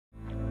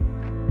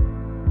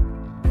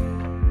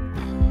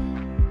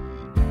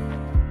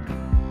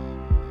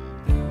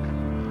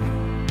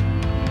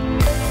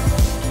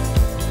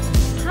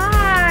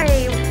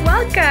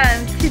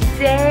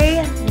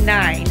day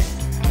 9.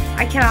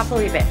 I cannot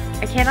believe it.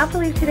 I cannot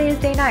believe today is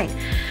day 9.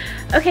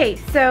 Okay,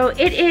 so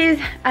it is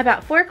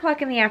about 4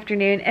 o'clock in the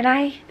afternoon,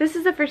 and this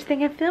is the first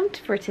thing I filmed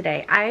for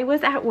today. I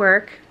was at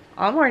work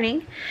all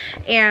morning,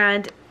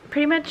 and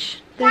pretty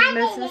much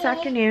most of this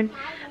afternoon.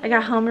 I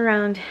got home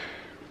around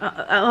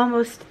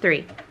almost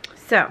 3.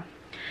 So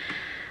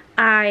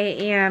I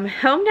am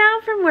home now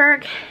from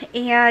work,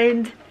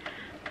 and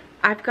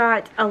I've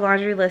got a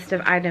laundry list of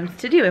items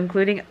to do,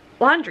 including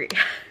laundry.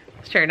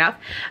 Sure enough.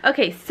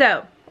 Okay,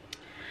 so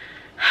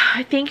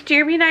I think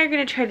Jeremy and I are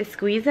going to try to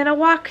squeeze in a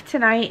walk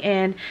tonight,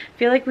 and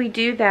feel like we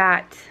do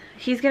that.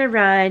 He's going to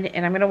run,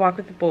 and I'm going to walk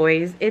with the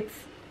boys. It's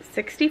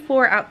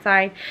 64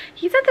 outside.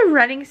 He's at the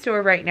running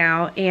store right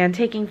now and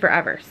taking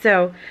forever.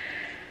 So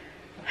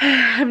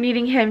I'm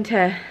needing him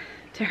to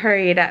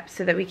hurry it up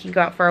so that we can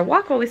go out for a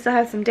walk while we still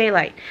have some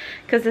daylight.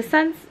 Because the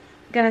sun's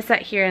going to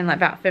set here in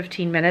about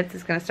 15 minutes.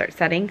 It's going to start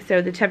setting.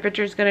 So the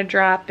temperature is going to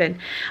drop. And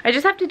I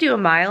just have to do a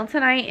mile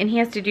tonight, and he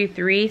has to do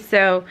 3.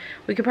 So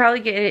we could probably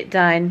get it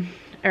done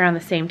around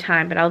the same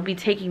time. But I'll be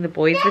taking the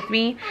boys with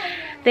me.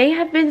 They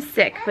have been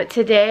sick, but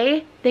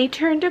today they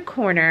turned a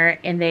corner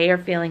and they are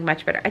feeling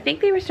much better. I think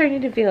they were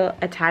starting to feel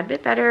a tad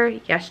bit better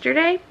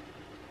yesterday,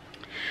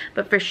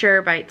 but for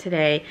sure by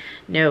today,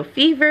 no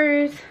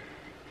fevers,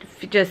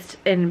 just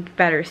in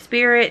better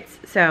spirits.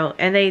 So,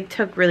 and they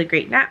took really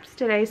great naps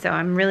today, so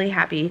I'm really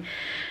happy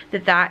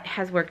that that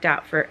has worked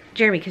out for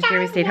Jeremy, because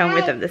Jeremy stayed home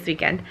with them this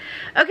weekend.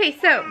 Okay,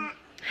 so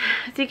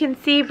as you can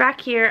see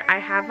back here, I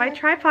have my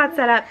tripod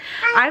set up.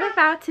 I'm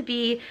about to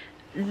be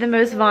the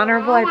most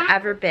vulnerable I've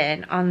ever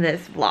been on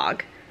this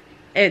vlog.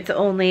 It's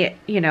only,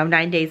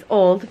 9 days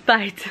old,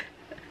 but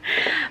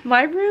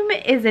my room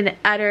is an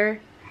utter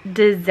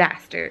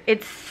disaster.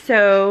 It's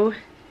so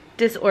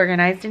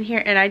disorganized in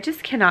here, and I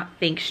just cannot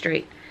think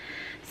straight.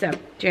 So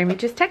Jeremy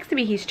just texted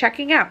me, he's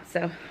checking out,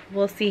 so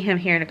we'll see him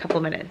here in a couple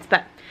minutes.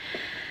 But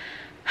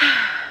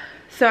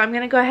so I'm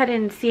gonna go ahead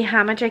and see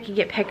how much I can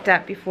get picked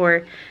up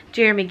before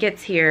Jeremy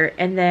gets here,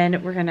 and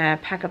then we're gonna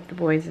pack up the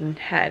boys and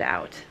head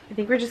out. I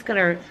think we're just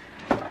gonna,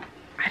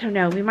 I don't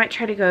know, we might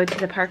try to go to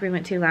the park we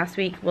went to last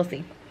week. We'll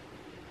see.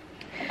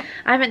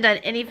 I haven't done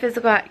any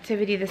physical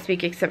activity this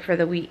week except for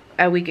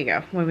a week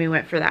ago when we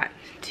went for that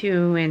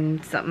 2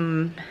 and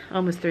something,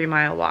 almost 3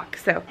 mile walk.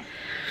 So,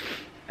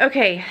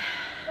 okay,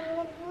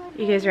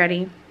 you guys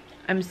ready?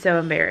 I'm so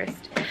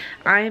embarrassed.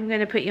 I'm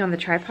gonna put you on the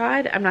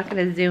tripod. I'm not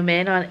gonna zoom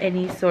in on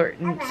any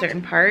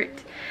certain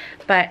part,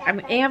 but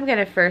I am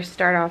gonna first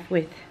start off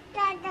with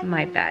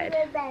my bed.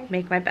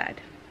 Make my bed.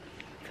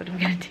 That's what I'm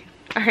gonna do.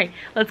 All right,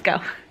 let's go.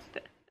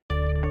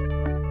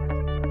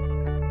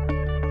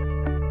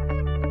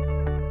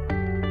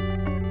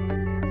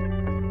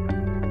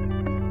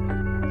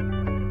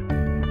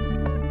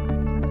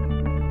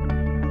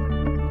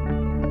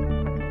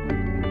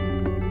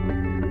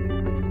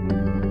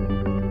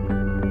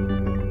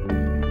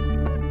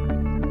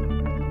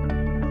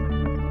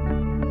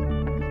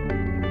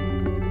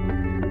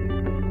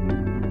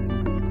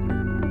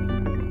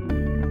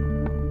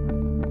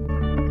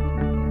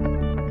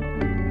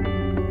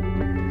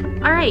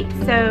 Alright,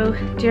 so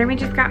Jeremy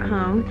just got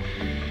home,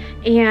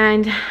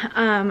 and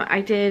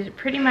I did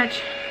pretty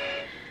much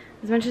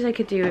as much as I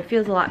could do. It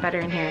feels a lot better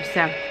in here.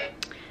 So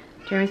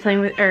Jeremy's playing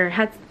with,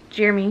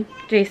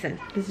 Jason.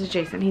 This is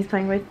Jason. He's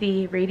playing with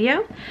the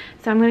radio.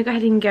 So I'm gonna go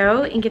ahead and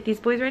go and get these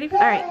boys ready.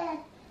 Alright.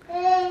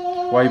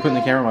 Why are you putting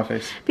the camera in my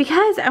face?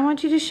 Because I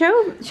want you to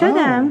show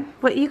them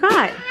what you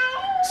got.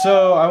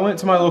 So I went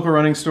to my local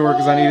running store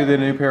because I needed a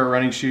new pair of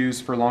running shoes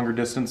for longer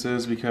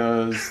distances,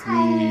 because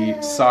the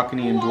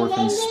Saucony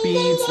Endorphin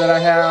speeds that I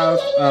have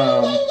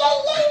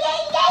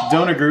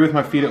don't agree with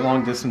my feet at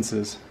long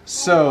distances.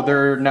 So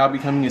they're now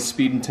becoming a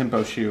speed and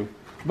tempo shoe.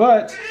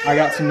 But I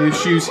got some new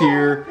shoes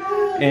here,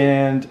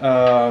 and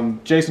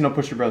Jason, don't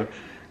push your brother.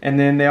 And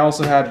then they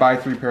also had buy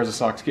 3 pairs of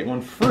socks, get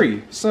 1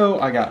 free. So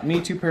I got me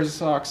 2 pairs of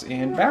socks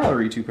and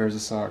Valerie 2 pairs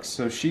of socks.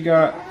 So she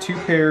got 2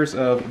 pairs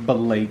of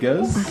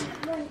Balegas.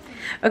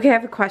 Okay, I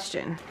have a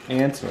question.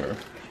 Answer.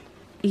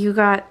 You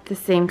got the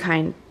same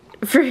kind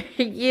for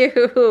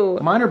you.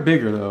 Mine are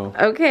bigger though.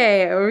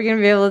 Okay, are we gonna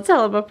be able to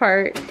tell them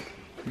apart?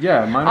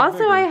 Yeah, mine are also,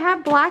 bigger. I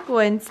have black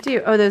ones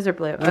too. Oh, those are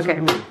blue. Those okay.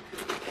 are blue.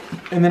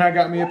 And then I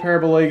got me a pair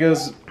of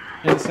Balegas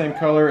in the same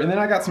color. And then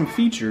I got some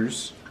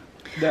features.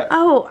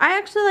 Oh, I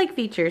actually like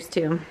features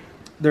too.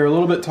 They're a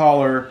little bit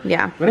taller.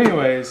 Yeah. But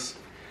anyways,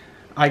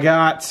 I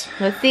got...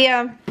 Let's see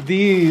them.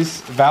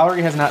 These.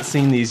 Valerie has not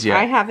seen these yet.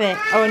 I haven't.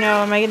 Oh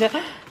no, am I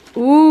gonna...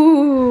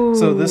 Ooh.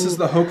 So this is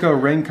the Hoka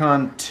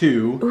Raincon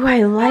 2. Ooh,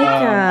 I like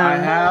them. I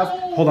have...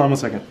 Hold on 1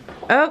 second.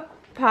 Oh,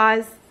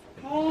 pause.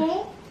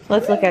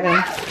 Let's look at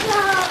them.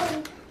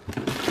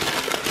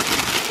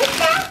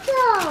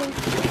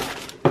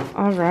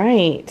 All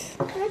right.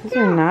 These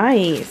are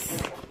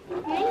nice.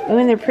 Oh,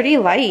 and they're pretty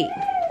light.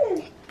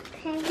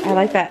 I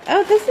like that.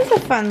 Oh, this is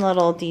a fun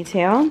little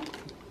detail.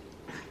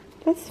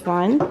 That's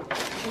fun.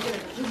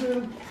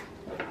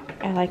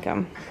 I like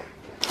them.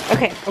 Okay.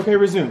 Okay. Okay,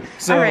 resume.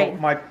 So right.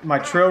 my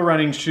trail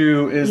running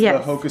shoe is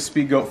Yes. the Hoka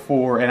Speed Goat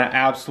 4, and I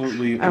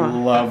absolutely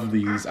love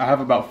these. I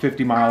have about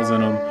 50 miles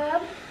in them,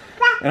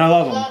 and I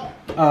love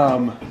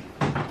them.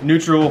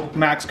 Neutral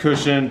max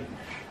cushion.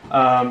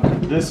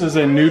 This is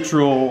a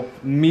neutral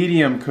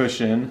medium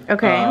cushion.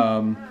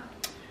 Okay.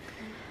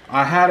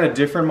 I had a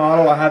different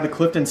model. I had the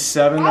Clifton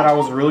 7 that I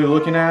was really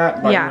looking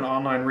at by Yeah. doing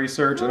online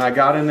research, and I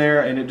got in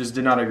there and it just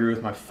did not agree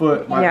with my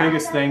foot. My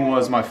biggest thing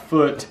was my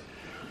foot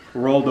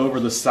rolled over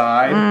the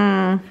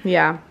side.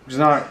 Yeah. Which is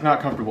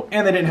not comfortable.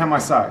 And they didn't have my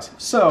size.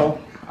 So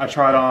I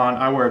tried on,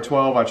 I wear a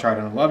 12, I tried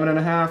an 11 and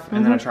a half,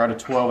 and then I tried a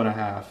 12 and a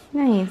half.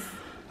 Nice.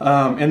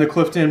 In the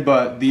Clifton,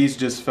 but these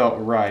just felt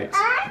right.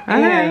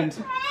 Alright.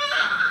 And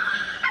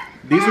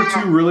these are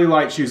two really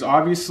light shoes.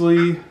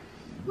 Obviously,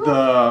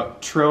 the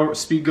Trail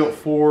Speed Goat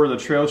 4, the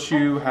trail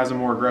shoe, has a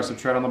more aggressive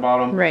tread on the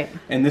bottom. Right.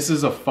 And this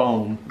is a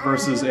foam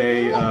versus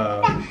a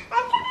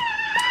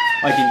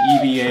like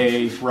an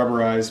EVA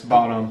rubberized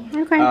bottom.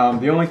 Okay.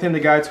 The only thing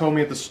the guy told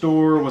me at the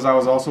store was I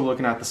was also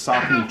looking at the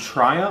Saucony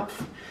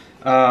Triumph.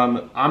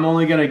 I'm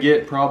only gonna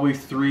get probably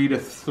 300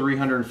 to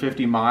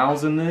 350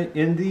 miles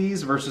in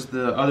these versus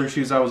the other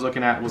shoes I was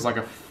looking at was like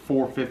a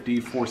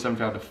 450,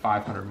 475 to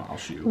 500 mile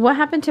shoe. What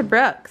happened to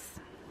Brooks?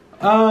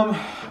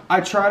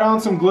 I tried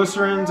on some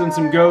glycerins and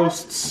some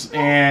ghosts,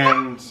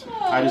 and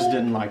I just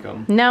didn't like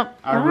them. Nope.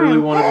 I really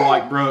wanted to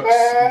like Brooks,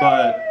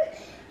 but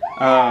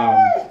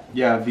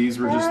yeah, these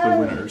were just the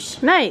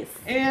winners. Nice.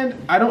 And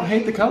I don't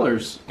hate the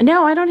colors.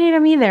 No, I don't hate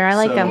them either. I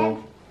like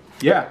them.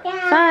 Yeah.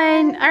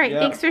 Fun. All right. Yeah.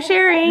 Thanks for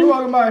sharing. You're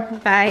welcome. Bye.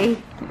 Bye.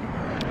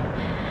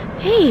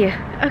 Hey.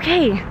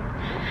 Okay.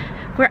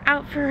 We're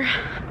out for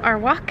our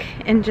walk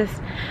in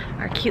just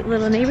our cute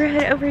little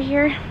neighborhood over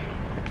here.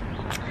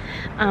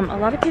 A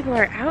lot of people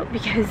are out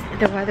because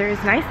the weather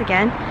is nice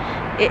again.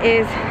 It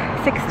is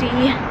 60.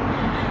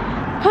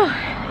 Oh,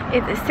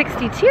 it is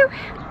 62.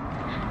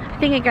 I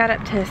think it got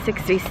up to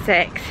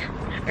 66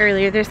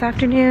 earlier this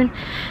afternoon.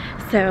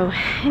 So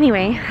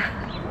anyway,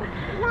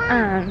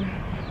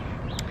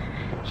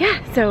 yeah,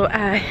 so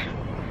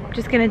I'm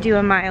just gonna do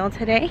a mile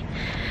today,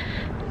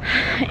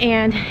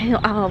 and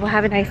we'll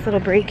have a nice little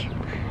break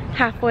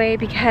halfway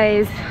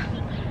because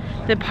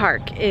the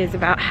park is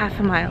about half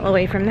a mile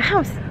away from the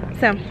house.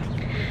 So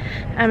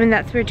and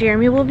that's where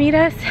Jeremy will meet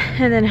us,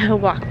 and then he'll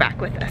walk back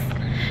with us.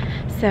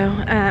 So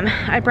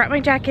I brought my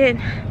jacket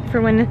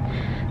for when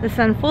the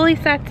sun fully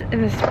sets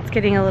and it starts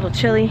getting a little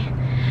chilly.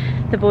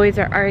 The boys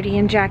are already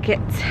in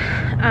jackets.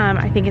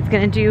 I think it's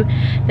gonna do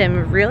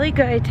them really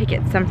good to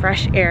get some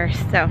fresh air.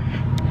 So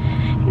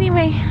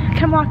anyway,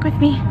 come walk with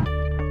me.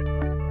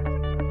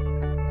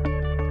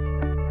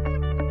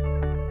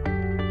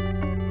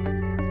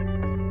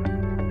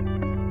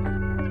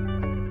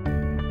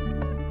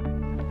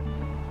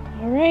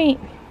 Alright,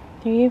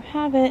 there you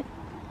have it.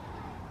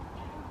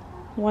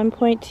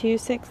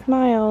 1.26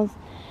 miles.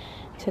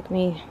 Took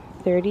me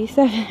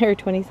 37 or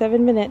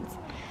 27 minutes.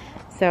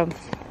 So,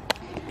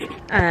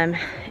 and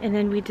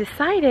then we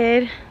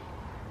decided,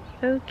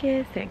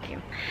 focus, thank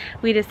you.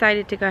 We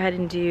decided to go ahead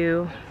and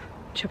do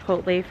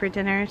Chipotle for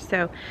dinner.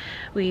 So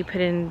we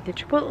put in the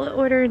Chipotle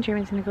order and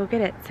Jeremy's gonna go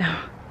get it. So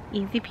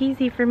easy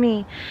peasy for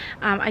me.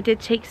 I did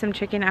take some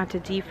chicken out to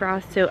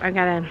defrost, so I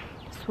gotta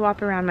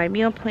swap around my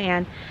meal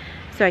plan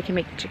so I can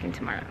make the chicken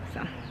tomorrow.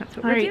 So that's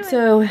what we're doing.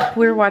 So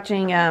we're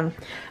watching,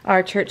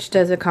 our church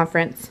does a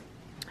conference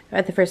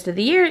at the first of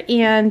the year,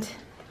 and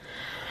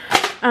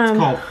It's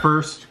called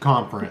First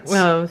Conference.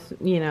 well,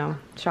 you know,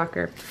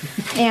 shocker.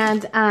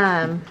 And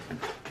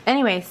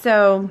anyway,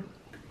 so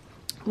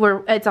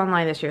it's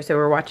online this year, so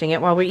we're watching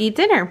it while we eat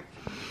dinner.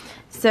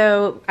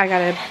 So I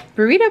got a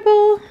burrito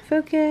bowl,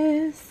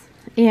 focus,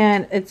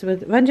 and it's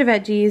with a bunch of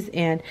veggies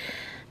and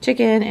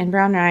chicken and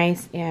brown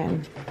rice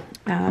and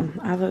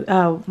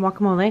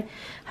guacamole.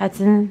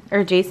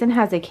 Jason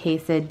has a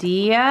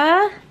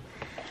quesadilla.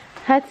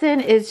 Hudson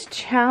is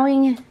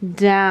chowing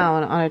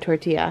down on a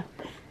tortilla.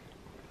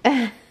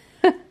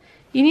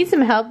 You need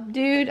some help,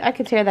 dude? I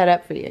could tear that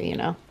up for you, you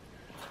know.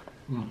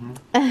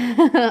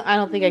 I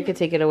don't think I could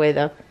take it away,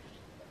 though.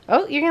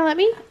 Oh, you're gonna let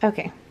me?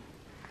 Okay.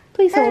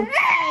 Please hold.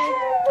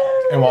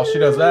 And while she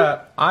does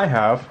that, I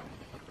have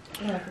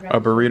a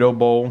burrito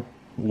bowl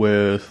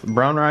with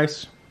brown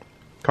rice,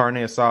 carne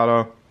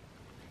asada,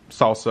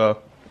 salsa,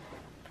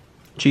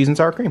 cheese, and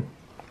sour cream.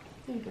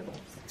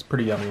 It's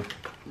pretty yummy.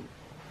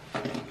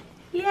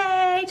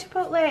 Yay,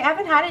 Chipotle. I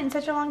haven't had it in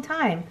such a long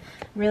time.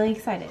 I'm really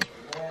excited.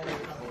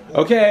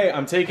 Okay,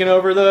 I'm taking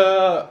over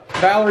the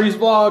Valerie's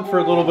vlog for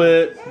a little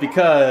bit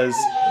because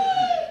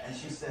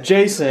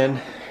Jason,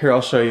 here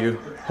I'll show you.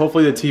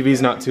 Hopefully the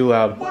TV's not too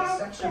loud.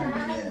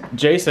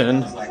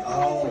 Jason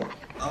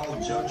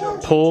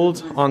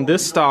pulled on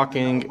this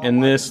stocking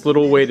and this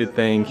little weighted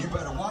thing,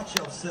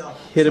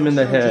 hit him in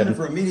the head,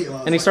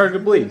 and he started to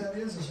bleed.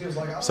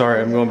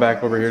 Sorry, I'm going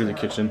back over here to the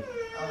kitchen.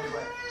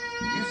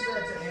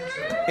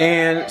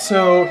 And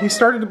so he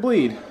started to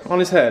bleed on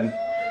his head.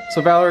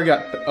 So Valerie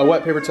got a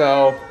wet paper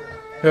towel,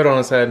 put it on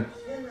his head.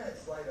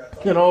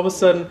 And all of a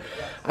sudden,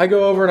 I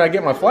go over and I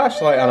get my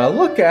flashlight and I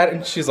look at it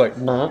and she's like,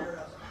 "Nah."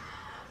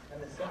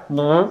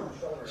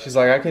 She's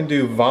like, I can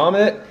do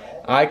vomit,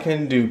 I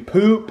can do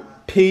poop,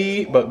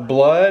 pee, but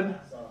blood.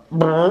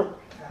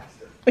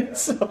 And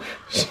so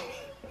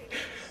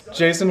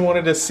Jason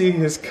wanted to see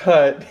his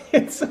cut,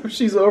 and so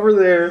she's over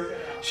there.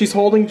 She's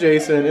holding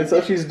Jason, and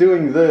so she's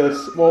doing this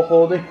while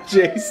holding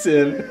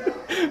Jason.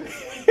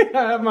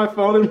 I have my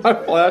phone and my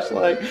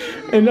flashlight,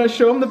 and I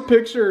show him the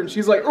picture, and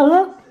she's like,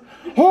 oh!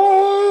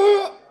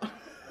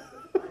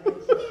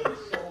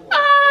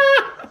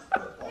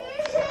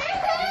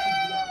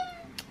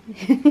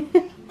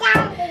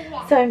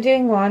 So I'm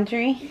doing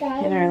laundry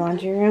in our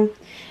laundry room.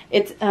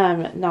 It's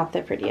not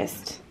the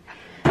prettiest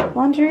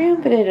laundry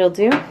room, but it'll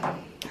do.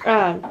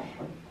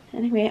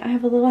 Anyway, I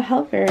have a little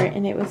helper,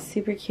 and it was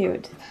super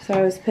cute. So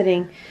I was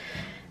putting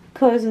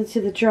clothes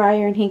into the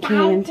dryer, and he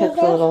came and took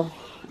the little...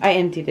 I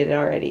emptied it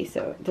already,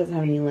 so it doesn't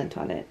have any lint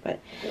on it. But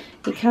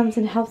he comes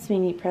and helps me,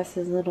 and he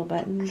presses little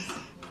buttons.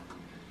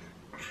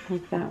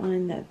 Like that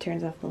one that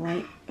turns off the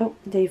light. Oh,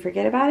 did you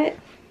forget about it?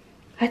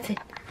 That's it.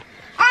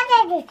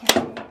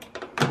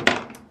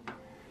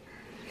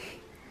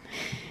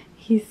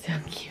 He's so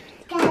cute.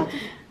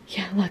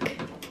 Yeah, look.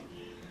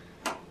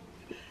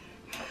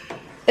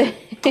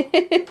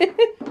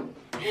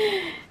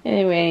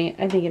 Anyway,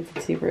 I think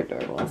it's super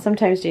adorable.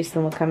 Sometimes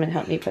Jason will come and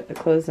help me put the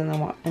clothes in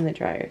the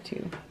dryer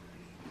too.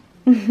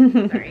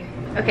 Sorry.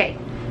 Okay.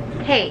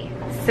 Hey,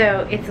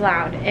 so it's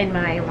loud in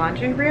my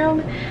laundry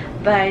room,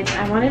 but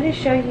I wanted to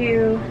show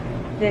you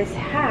this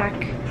hack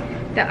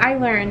that I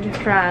learned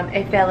from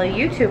a fellow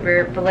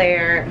YouTuber,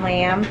 Blair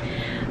Lamb.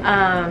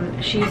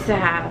 She used to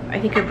have, I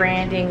think her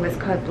branding was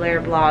called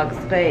Blair Blogs,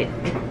 but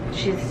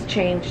she's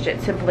changed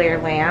it to Blair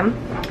Lamb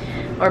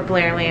or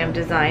Blair Lamb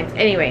Designs.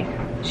 Anyway,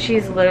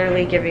 she's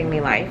literally giving me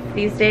life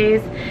these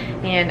days,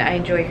 and I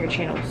enjoy her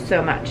channel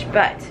so much.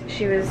 But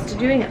she was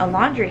doing a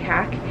laundry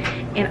hack,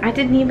 and I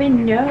didn't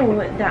even know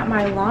that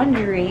my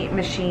laundry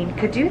machine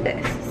could do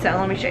this. So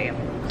let me show you.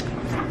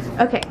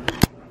 Okay,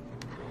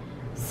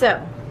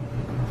 so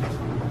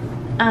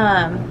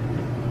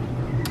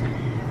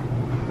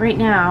right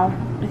now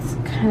it's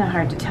kind of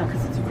hard to tell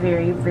because it's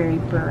very, very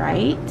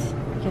bright.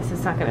 I guess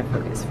it's not going to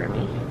focus for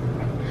me.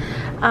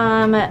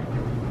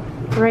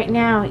 Right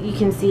now you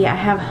can see I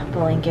have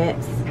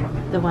blankets,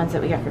 the ones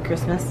that we got for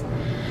Christmas,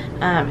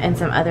 and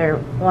some other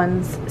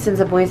ones. Since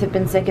the boys have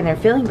been sick and they're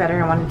feeling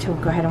better, I wanted to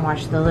go ahead and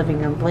wash the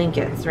living room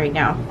blankets right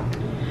now.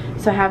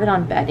 So I have it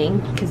on bedding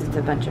because it's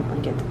a bunch of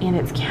blankets, and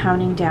it's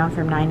counting down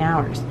from 9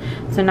 hours.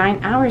 So 9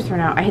 hours from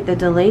now, I hit the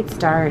delayed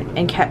start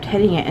and kept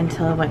hitting it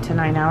until it went to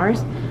 9 hours.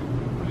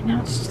 And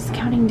now it's just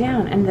counting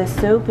down, and the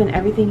soap and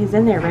everything is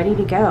in there ready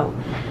to go.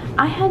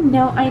 I had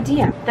no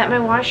idea that my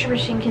washer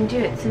machine can do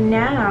it. So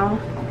now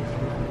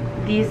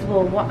these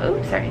will,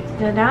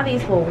 so now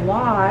these will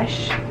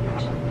wash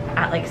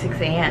at like 6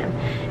 a.m.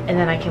 and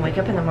then I can wake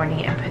up in the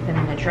morning and put them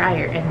in the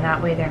dryer, and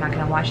that way they're not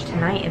going to wash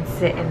tonight and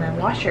sit in the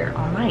washer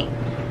all night.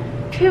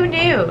 Who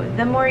knew?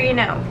 The more you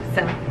know.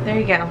 So there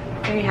you go.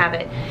 There you have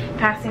it.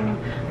 Passing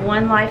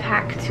one life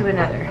hack to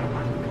another.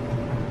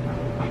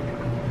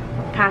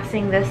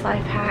 Passing this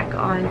life hack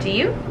on to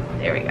you.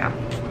 There we go.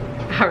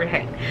 All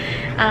right.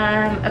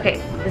 Okay,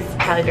 this is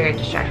probably very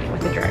distracting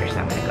with the dryer, so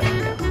I'm gonna go